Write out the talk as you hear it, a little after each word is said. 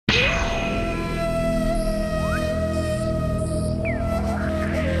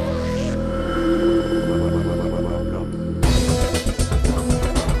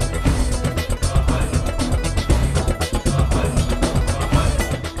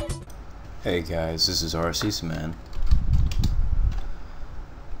Hey guys, this is Rsccman.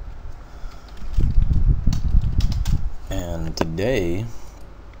 And today,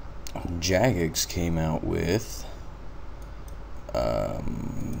 Jagex came out with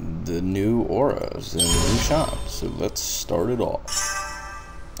the new auras in the new shop. So let's start it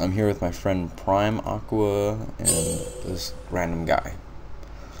off. I'm here with my friend Prime Aqua and this random guy.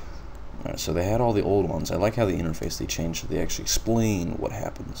 Alright, so they had all the old ones. I like how the interface they changed, so they actually explain what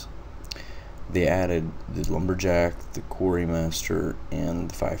happens. They added the Lumberjack, the Quarry Master,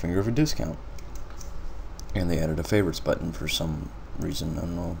 and the 5-finger of a discount. And they added a favorites button for some reason. I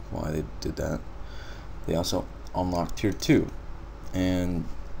don't know why they did that. They also unlocked Tier 2. And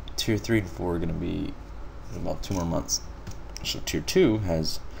Tier 3 and 4 are going to be in about 2 more months. So Tier 2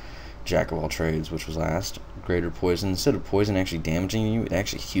 has Jack of all trades, which was last. Greater poison. Instead of poison actually damaging you, it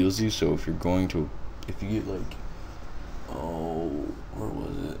actually heals you. So if you're going to, if you get like, oh, where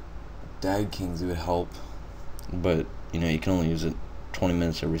was it? Dag Kings, it would help, but you know, you can only use it 20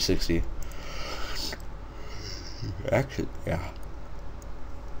 minutes every 60. Actually, yeah,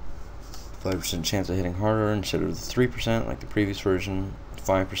 5% chance of hitting harder instead of the 3% like the previous version.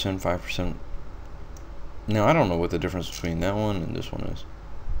 5%. Now I don't know what the difference between that one and this one is.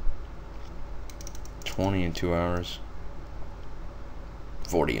 20 in 2 hours.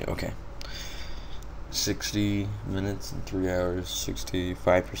 40, okay. 60 minutes and 3 hours, 65%,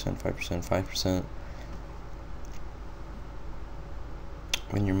 5%.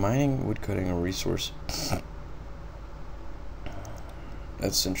 When you're mining, woodcutting, a resource.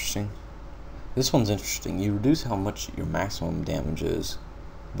 That's interesting. This one's interesting. You reduce how much your maximum damage is,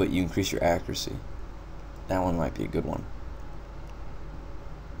 but you increase your accuracy. That one might be a good one.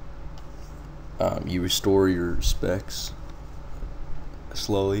 You restore your specs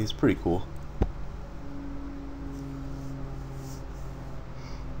slowly. It's pretty cool.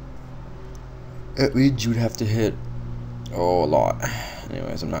 It means you'd have to hit, oh, a lot.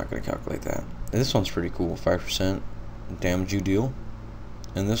 Anyways, I'm not going to calculate that. This one's pretty cool. 5% damage you deal.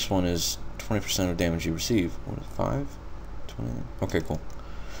 And this one is 20% of damage you receive. What is 5? 20? Okay, cool.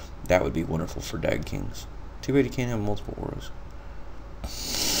 That would be wonderful for Dag Kings. Too bad you can't have multiple auras.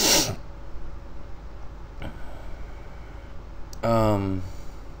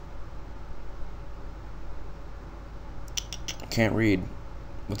 Can't read.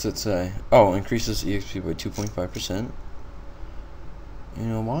 What's it say? Oh, increases EXP by 2.5%. You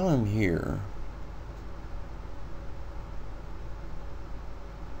know, while I'm here,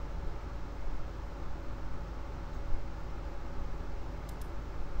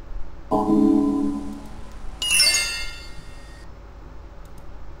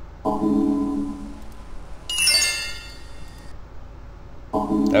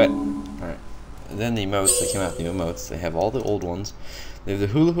 Alright. Then the emotes, they came out with new emotes. They have all the old ones. They have the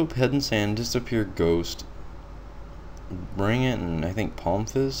hula hoop, head and sand, disappear, ghost, bring it, and I think palm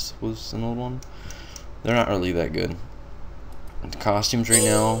fist was an old one. They're not really that good. The costumes right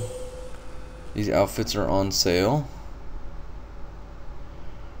now, these outfits are on sale,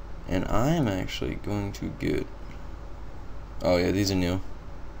 and I'm actually going to get, oh yeah, these are new.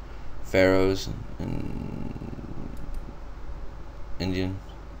 Pharaohs and Indian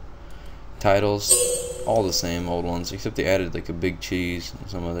titles, all the same old ones, except they added like a big cheese and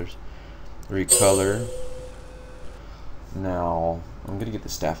some others. Recolor. Now I'm gonna get the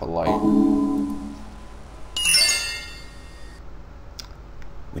Staff of Light.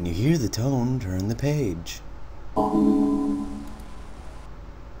 When you hear the tone, turn the page. Oh,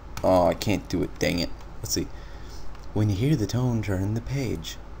 I can't do it, dang it. Let's see. When you hear the tone, turn the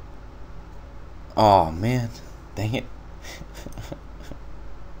page. Oh man, dang it.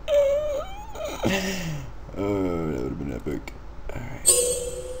 Oh, that would have been epic.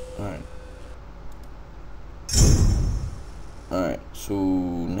 Alright, so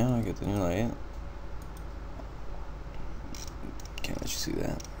now I get the new light. Can't let you see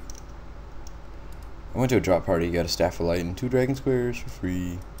that. I went to a drop party, got a Staff of Light and 2 dragon squares for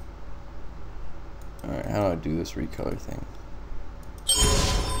free. Alright, how do I do this recolor thing?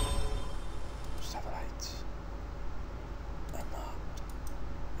 Staff of Lights. Unlocked.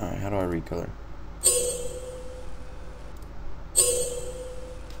 Alright, how do I recolor?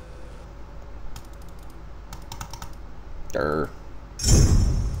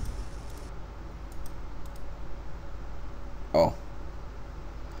 Oh.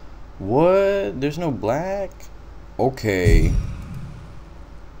 What? There's no black? Okay.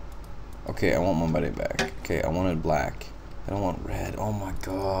 Okay, I want my money back. Okay, I wanted black. I don't want red. Oh my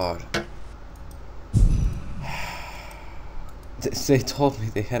god. They told me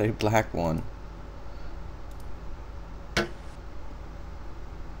they had a black one.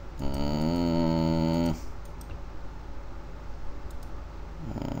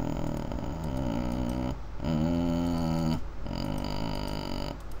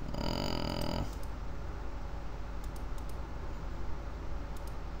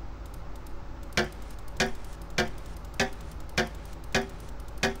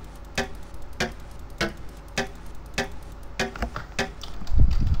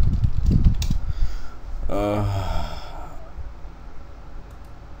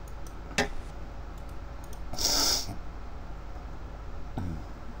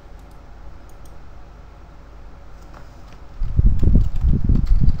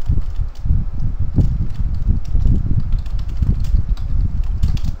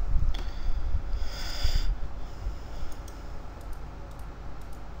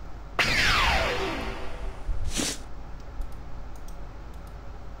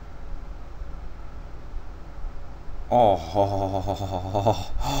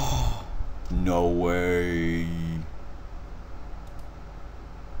 Oh, no way.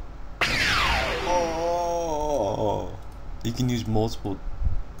 Oh, you can use multiple.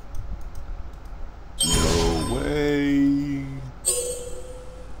 No way.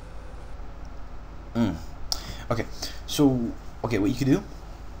 Okay, so what you can do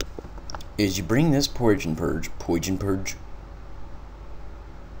is you bring this poison purge.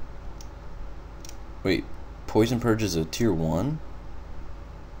 Wait, poison purge is a tier 1.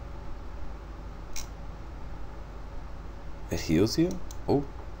 It heals you.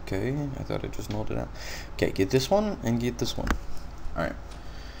 Okay, I thought I just nulled it out. Okay, get this one and get this one. All right,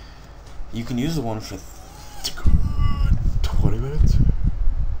 you can use the one for 20 minutes.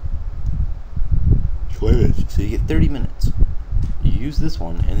 20 minutes. So you get 30 minutes. You use this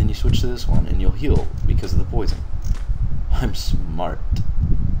one and then you switch to this one and you'll heal because of the poison. I'm smart.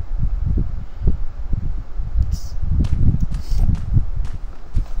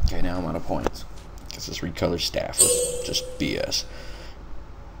 Okay, now I'm out of points because this recolor staff was just BS.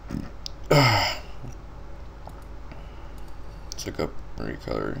 Let's look up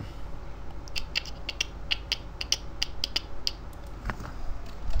recolor.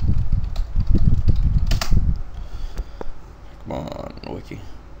 Come on, wiki.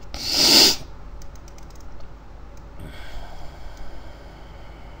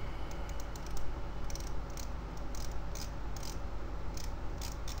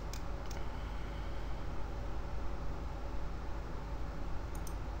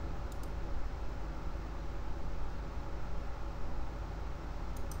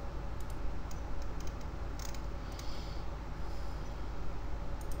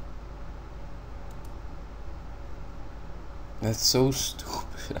 That's so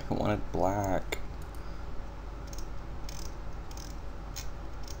stupid. I wanted black.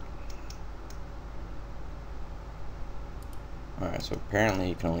 Alright, so apparently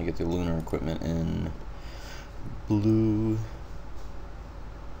you can only get the lunar equipment in blue,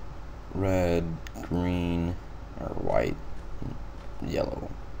 red, green, or white,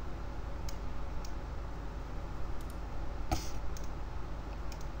 yellow.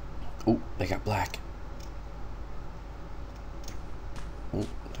 Oh, they got black. Oh,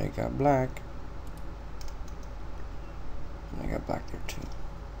 they got black. And they got black there too.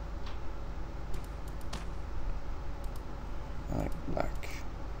 I like black.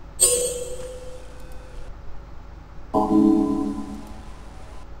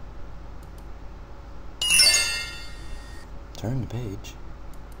 Turn the page.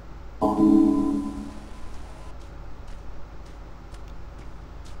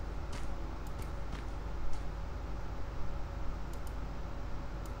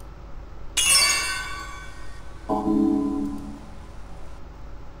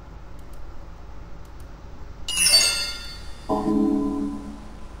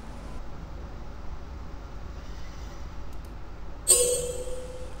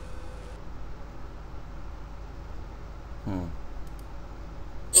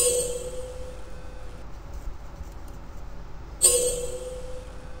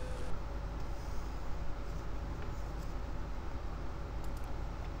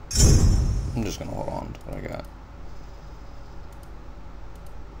 I'm just gonna hold on to what I got.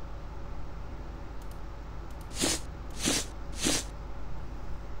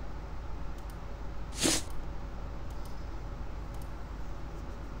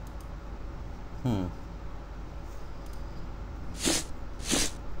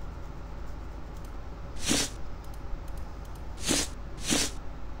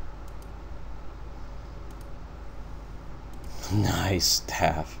 Nice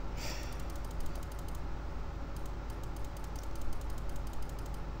staff.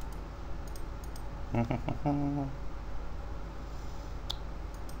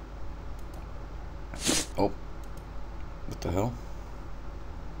 Oh, what the hell?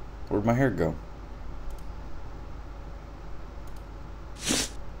 Where'd my hair go?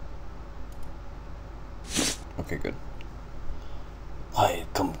 Okay, good. I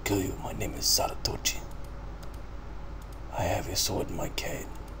come kill you. My name is Saratochi. I have a sword in my cane.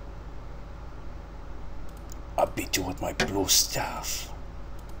 I beat you with my blue staff.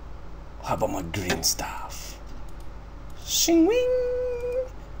 How about my green staff? Shing wing!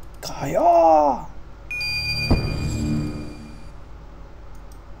 Kaya!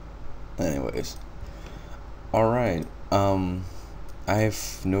 Anyways. Alright. I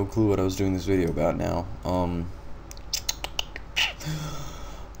have no clue what I was doing this video about now.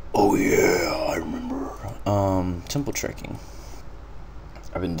 Oh yeah, I remember. Temple trekking.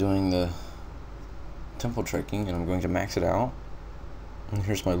 I've been doing the temple trekking and I'm going to max it out. And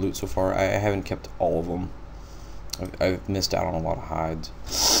here's my loot so far. I haven't kept all of them. I've missed out on a lot of hides.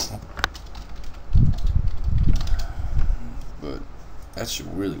 But that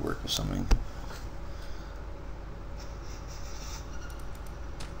should really work with something.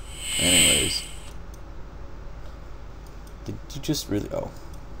 Anyways. Did you just really... Oh.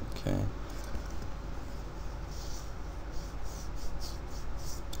 Okay.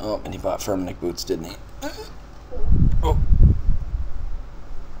 Oh, and he bought Firminic boots, didn't he? Oh.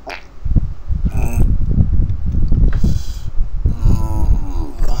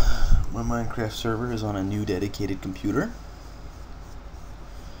 My Minecraft server is on a new dedicated computer.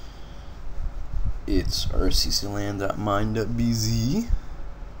 It's rsccland.mine.bz.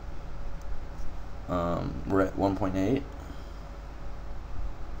 We're at 1.8.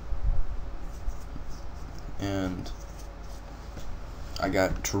 And I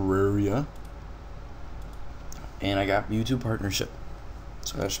got Terraria. And I got YouTube partnership.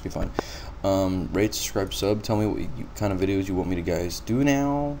 So that should be fun. Rate, subscribe, sub. Tell me what kind of videos you want me to guys do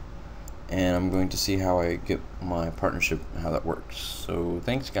now. And I'm going to see how I get my partnership and how that works. So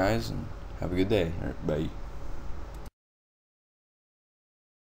thanks guys, and have a good day. All right, bye.